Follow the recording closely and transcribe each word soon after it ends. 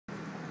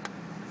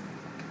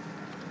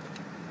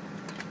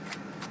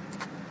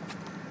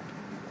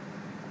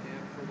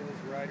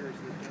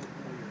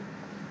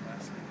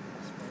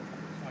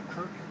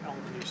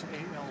Albanese,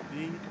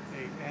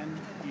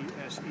 A-L-B-A-N-E-S-E,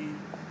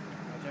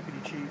 Deputy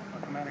Chief,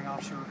 Commanding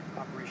Officer,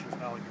 Operations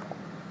Valley Bureau.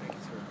 Thank you,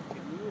 sir. Can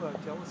you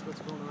tell us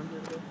what's going on here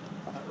today?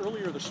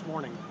 Earlier this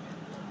morning,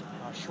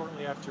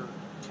 shortly after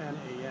 10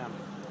 a.m.,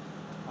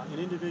 an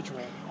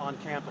individual on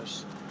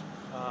campus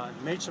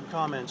made some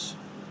comments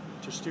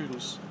to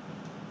students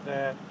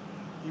that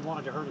he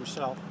wanted to hurt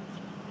himself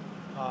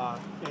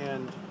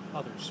and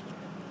others.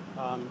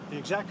 The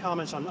exact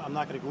comments I'm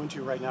not going to go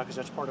into right now because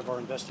that's part of our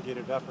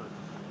investigative effort,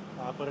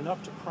 but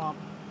enough to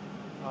prompt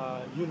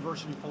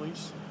University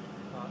Police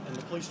and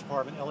the Police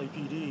Department,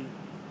 LAPD,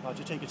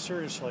 to take it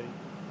seriously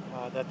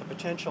that the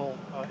potential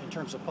in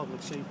terms of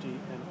public safety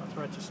and a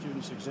threat to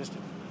students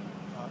existed.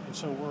 And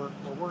so we're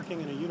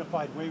working in a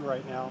unified way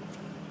right now.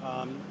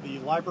 The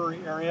library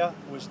area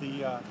was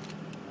the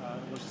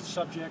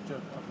subject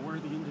of where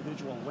the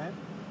individual went.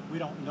 We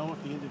don't know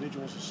if the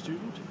individual is a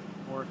student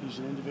or if he's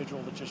an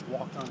individual that just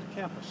walked onto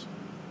campus.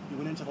 He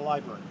went into the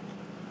library.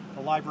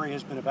 The library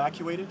has been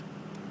evacuated,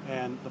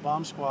 and the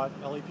bomb squad,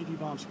 LAPD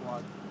bomb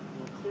squad,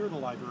 will clear the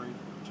library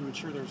to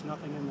ensure there's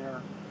nothing in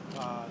there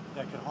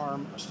that could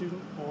harm a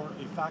student or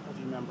a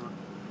faculty member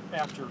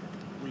after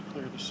we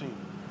clear the scene.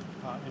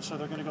 And so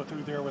they're going to go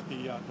through there with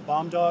the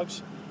bomb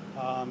dogs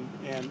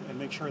and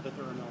make sure that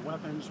there are no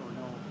weapons or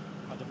no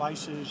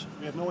devices.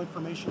 We have no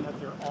information that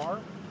there are,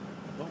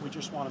 but we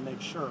just want to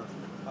make sure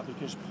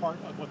because part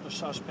of what the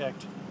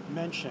suspect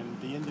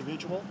mentioned, the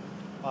individual,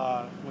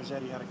 was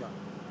that he had a gun.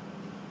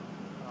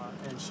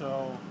 And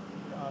so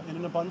in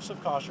an abundance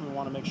of caution, we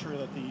want to make sure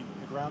that the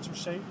grounds are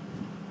safe.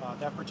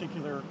 That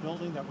particular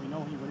building that we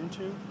know he went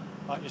into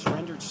is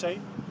rendered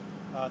safe.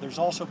 There's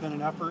also been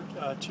an effort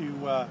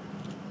to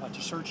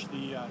search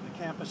the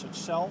campus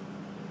itself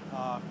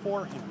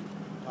for him.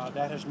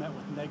 That has met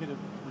with negative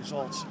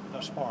results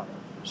thus far.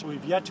 So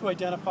we've yet to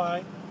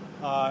identify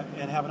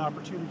and have an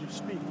opportunity to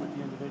speak with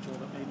the individual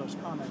that made those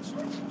comments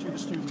to the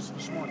students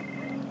this morning.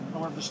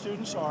 However, the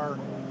students are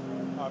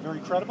very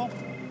credible,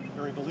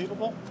 very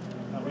believable.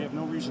 We have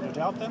no reason to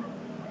doubt them,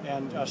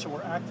 and so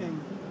we're acting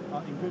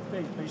in good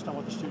faith based on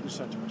what the students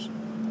said to us.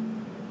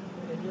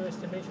 In your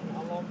estimation,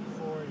 how long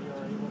before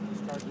you're able to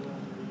start doing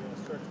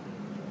the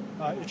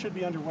search? It should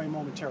be underway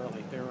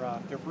momentarily.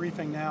 They're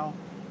briefing now.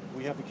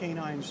 We have the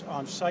canines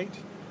on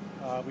site.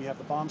 We have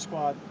the bomb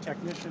squad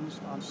technicians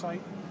on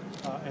site,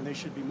 and they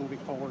should be moving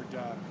forward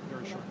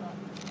very shortly.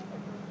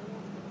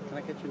 Can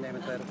I get your name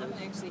and title, please? I'm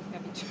actually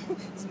happy to.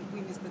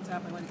 We missed the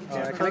top. I want to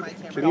get you Can my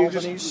camera. you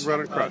just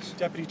run across?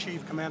 Deputy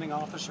Chief, Commanding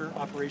Officer,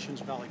 Operations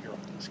Valley Bureau.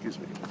 Excuse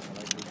me.